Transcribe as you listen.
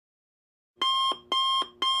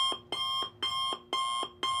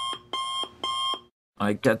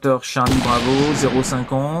Ouais, 14 Charlie Bravo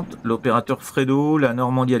 050, l'opérateur Fredo, la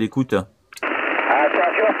Normandie à l'écoute. Ouais,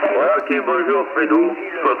 ok, bonjour Fredo,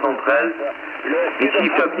 73. Ici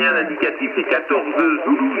Fabien, l'indicatif est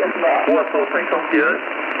 14ZZ351.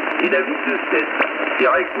 Et la vie de 7.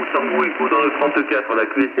 Direct ou Sango Echo dans le 34, la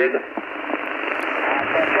QSO.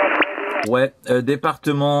 Ouais,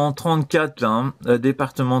 département 34 là, hein,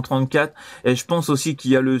 département 34, et je pense aussi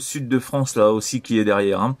qu'il y a le sud de France là aussi qui est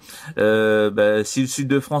derrière. Hein. Si le sud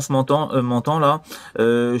de France m'entend là,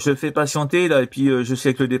 je fais patienter là, et puis je suis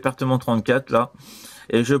avec le département 34 là,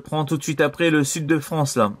 et je prends tout de suite après le sud de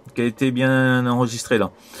France là, qui a été bien enregistré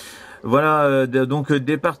là. Voilà, donc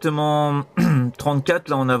département 34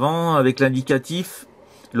 là en avant avec l'indicatif,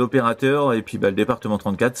 l'opérateur, et puis le département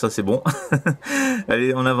 34, ça c'est bon.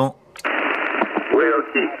 Allez, en avant. Oui,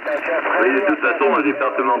 ok. Mais de toute façon, le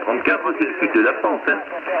département 34, c'est le sud de la France. Hein.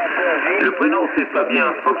 Le prénom, c'est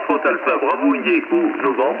Fabien, Foxtrot Alpha, Bravo, India Echo,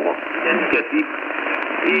 novembre, indicatif,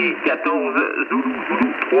 et 14 Zulu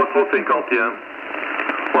 351.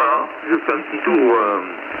 Voilà, je fais un petit tour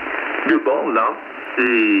de bande, là.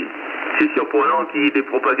 C'est surprenant qu'il y ait des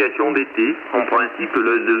propagations d'été. En principe,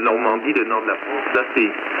 le Normandie, le nord de la France, là,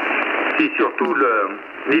 c'est surtout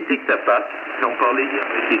l'été que ça passe. J'en parlais hier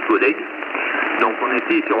avec des collègues. Donc on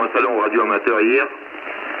était sur un salon radio amateur hier,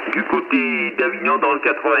 du côté d'Avignon dans le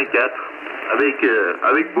 84,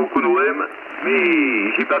 avec beaucoup d'OM,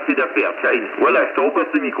 mais j'ai pas fait d'affaires. Voilà, je te repasse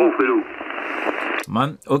le micro, Félo.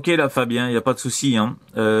 Man, ok là Fabien, y a pas de souci. Hein.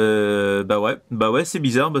 Bah ouais, c'est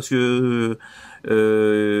bizarre parce que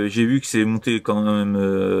j'ai vu que c'est monté quand même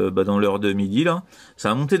dans l'heure de midi là. Ça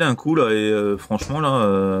a monté d'un coup là et franchement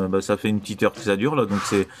là, ça fait une petite heure que ça dure là, donc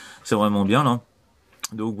c'est vraiment bien là.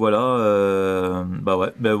 Donc voilà,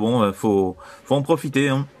 bon, faut en profiter,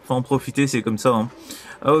 hein. Faut en profiter, c'est comme ça. Hein.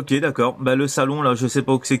 Ah, ok, d'accord. Le salon là, je sais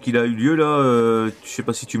pas où c'est qu'il a eu lieu là. Je sais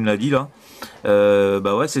pas si tu me l'as dit là.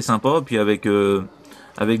 Ouais, c'est sympa. Puis avec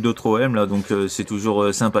d'autres OM là, donc c'est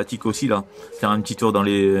toujours sympathique aussi là. Faire un petit tour dans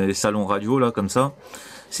les salons radio là, comme ça.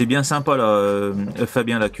 C'est bien sympa là,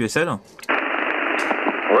 Fabien, la QSL.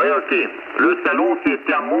 Ouais, ok. Le salon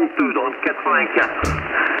c'est à Monteux dans le 84.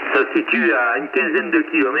 Ça se situe à une quinzaine de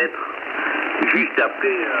kilomètres, juste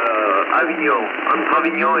après Avignon, entre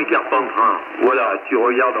Avignon et Carpentras. Voilà, tu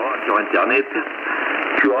regarderas sur Internet,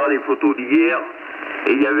 tu auras les photos d'hier,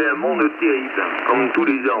 et il y avait un monde terrible, comme tous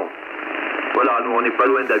les ans. Voilà, nous on n'est pas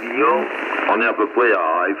loin d'Avignon, on est à peu près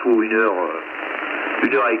il faut une heure et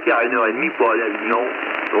quart, 1h30 pour aller à Avignon.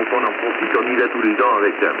 Donc on en profite, on y va tous les ans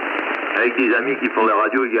avec des amis qui font la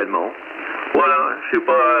radio également. Voilà, je sais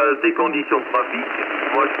pas des conditions de trafic.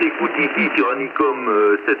 Moi je t'écoute ici sur un ICOM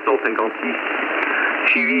 756,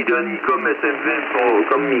 suivi d'un ICOM SM20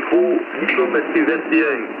 comme micro, ICOM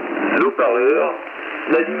ST21 haut-parleur.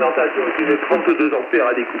 L'alimentation est une 32 ampères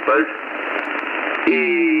à découpage.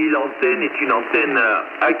 Et l'antenne est une antenne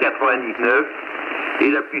à 99.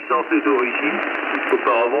 Et la puissance est d'origine.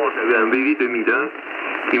 Auparavant j'avais un BV 2001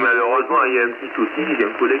 qui malheureusement a eu un petit souci, j'ai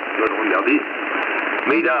un collègue qui doit le regarder.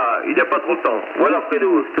 Mais il a pas trop de temps. Voilà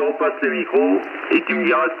Fredo, je te repasse le micro et tu me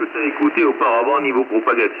diras ce que tu as écouté auparavant niveau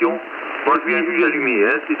propagation. Moi je viens juste d'allumer,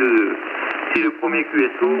 hein, c'est le premier QSO,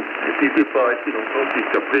 et puis je vais pas rester longtemps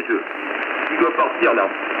puisqu'après je dois partir là.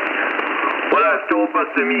 Voilà, je te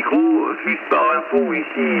repasse le micro, juste par info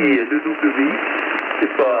ici de WX,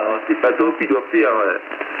 c'est pas top, il doit faire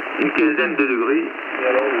une quinzaine de degrés. Et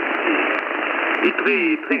alors il est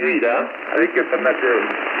très, très gris là, avec pas mal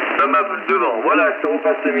de vent. Voilà, je te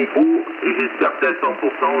repasse le micro et j'espère que t'es à 100%.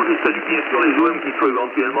 Je salue bien sûr les OM qui soient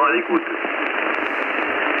éventuellement à l'écoute.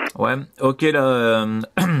 Ouais, ok là,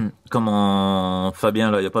 comment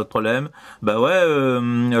Fabien là, y a pas de problème. Bah ouais,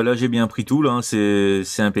 là j'ai bien pris tout là, c'est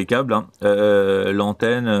impeccable. Hein.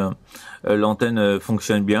 L'antenne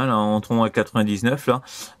fonctionne bien là, en tronc à 99 là,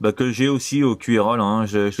 que j'ai aussi au QRO là. Hein.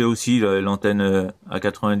 J'ai aussi l'antenne à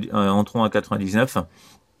 80, en tronc à 99.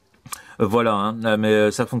 Voilà, hein,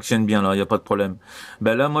 mais ça fonctionne bien là, y a pas de problème.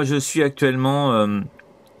 Là moi je suis actuellement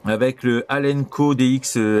avec le Alenco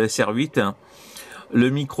DX SR8. Hein. Le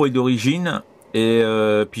micro est d'origine et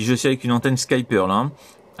puis je suis avec une antenne Skyper là, hein,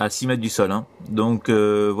 à 6 mètres du sol. Hein. Donc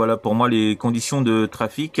voilà pour moi les conditions de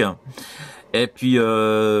trafic. Et puis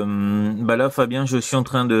là Fabien, je suis en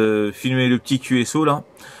train de filmer le petit QSO là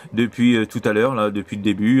depuis tout à l'heure là, depuis le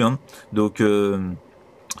début. Hein. Donc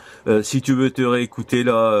si tu veux te réécouter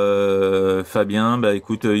là, Fabien,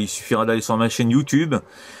 écoute, il suffira d'aller sur ma chaîne YouTube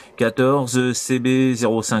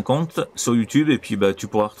 14CB050 sur YouTube et puis tu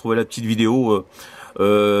pourras retrouver la petite vidéo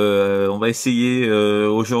On va essayer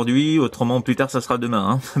aujourd'hui, autrement plus tard ça sera demain,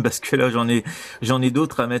 hein, parce que là j'en ai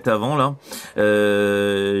d'autres à mettre avant là.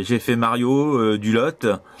 J'ai fait Mario du lot,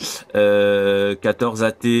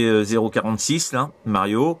 14ZZ351 là,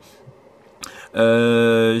 Mario.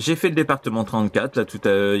 J'ai fait le département 34 là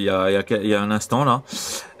il y a un instant là.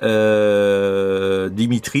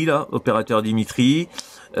 Dimitri là, opérateur Dimitri.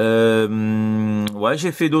 Ouais,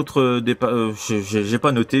 j'ai fait d'autres j'ai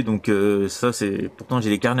pas noté, donc ça c'est, pourtant j'ai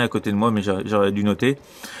les carnets à côté de moi, mais j'aurais dû noter.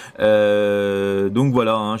 Donc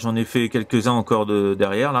voilà, hein, j'en ai fait quelques-uns encore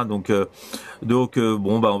derrière là, donc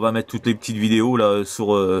bon bah on va mettre toutes les petites vidéos là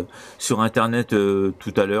sur internet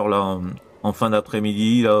tout à l'heure là, en fin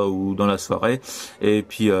d'après-midi là ou dans la soirée, et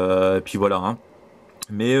puis voilà, hein.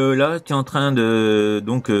 Mais là, tu es en train de,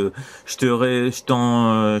 donc je suis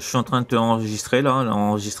en train de te enregistrer là,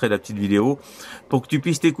 enregistrer la petite vidéo pour que tu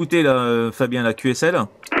puisses t'écouter là, Fabien, la QSL. Ouais,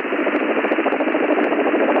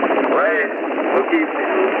 ok,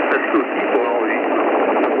 ça se fait aussi pour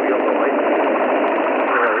l'enregistrement.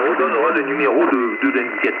 On donnera le numéro de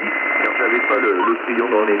l'indicatif, car j'avais pas le crayon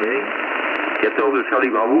dans les mains. 14 de Charlie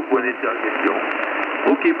Bravo, point d'interrogation.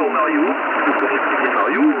 Ok pour Mario, je connais très bien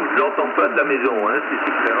Mario, je l'entends pas de la maison, hein, c'est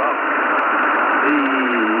très rare. Et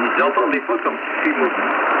je l'entends des fois comme je suis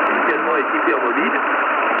mobile, initialement est hyper mobile,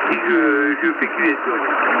 et je fais QSO,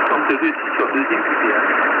 il semble que je suis sur le deuxième QTH,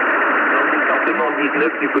 dans le département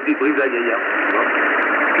 19 du côté de Brive-la-Gaillarde.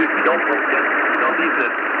 Je suis dans 34, dans 19.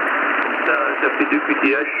 Ça fait 2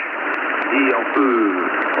 QTH, et on peut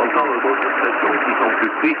entendre d'autres stations qui sont plus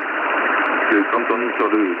tristes, que quand on est sur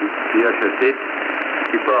le QTH à 7,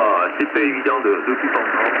 c'est pas évident de tout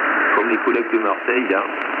entendre, comme les collègues de Marseille, là.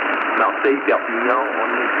 Marseille, Perpignan, on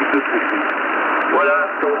est un petit peu trop pris. Voilà,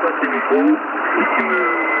 je te repasse les micros, et tu me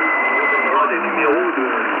donneras les numéros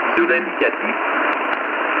de l'indicatif,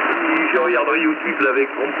 et je regarderai YouTube là avec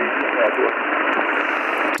grand plaisir à toi.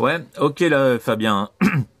 Ouais, ok là, Fabien.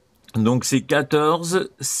 Donc c'est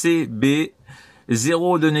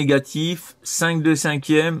 14CB0 de négatif, 5 de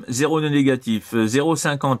cinquième, 0 de négatif,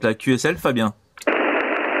 0,50 la QSL, Fabien.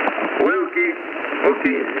 Ok,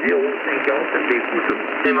 0,50, écoute,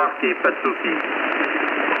 c'est marqué, pas de souci.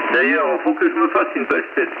 D'ailleurs, il faut que je me fasse une page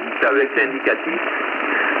Facebook avec l'indicatif.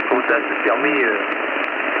 Comme ça permet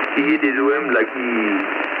qu'il y ait des OM là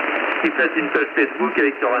qui fassent une page Facebook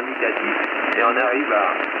avec leur indicatif, et on arrive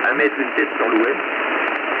à mettre une tête sur l'OM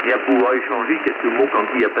et à pouvoir échanger quelques mots quand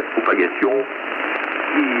il n'y a pas de propagation.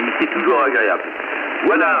 C'est toujours agréable.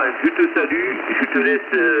 Voilà, je te salue, je te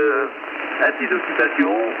laisse à tes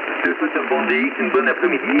occupations, je te souhaite un bon DX, une bonne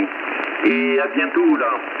après-midi, et à bientôt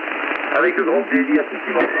là, avec le grand plaisir, si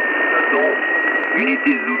tu m'entends. De toute façon,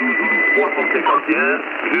 unité Zoulou 351,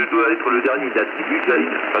 je dois être le dernier d'activité,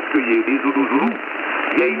 parce qu'il y a des Zoulou,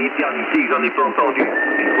 il y a une éternité que j'en ai pas entendu.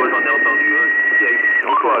 Une fois j'en ai entendu un qui est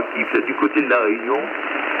encore actif, c'est du côté de la Réunion,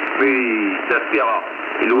 mais ça se fera.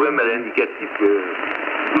 Et l'OM a l'indicatif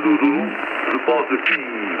Zoulou, je pense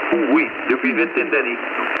depuis une vingtaine d'années.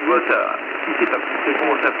 Donc tu vois, ça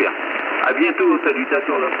commence à faire. À bientôt,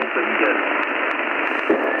 salutations à la France amicale.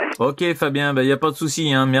 Ok Fabien, bah y a pas de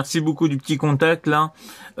souci, hein. Merci beaucoup du petit contact là.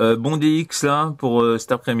 Bon DX là pour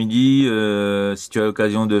cet après-midi, si tu as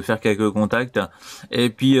l'occasion de faire quelques contacts. Et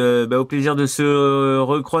puis au plaisir de se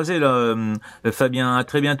recroiser là, Fabien. À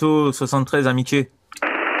très bientôt, 73 amitié.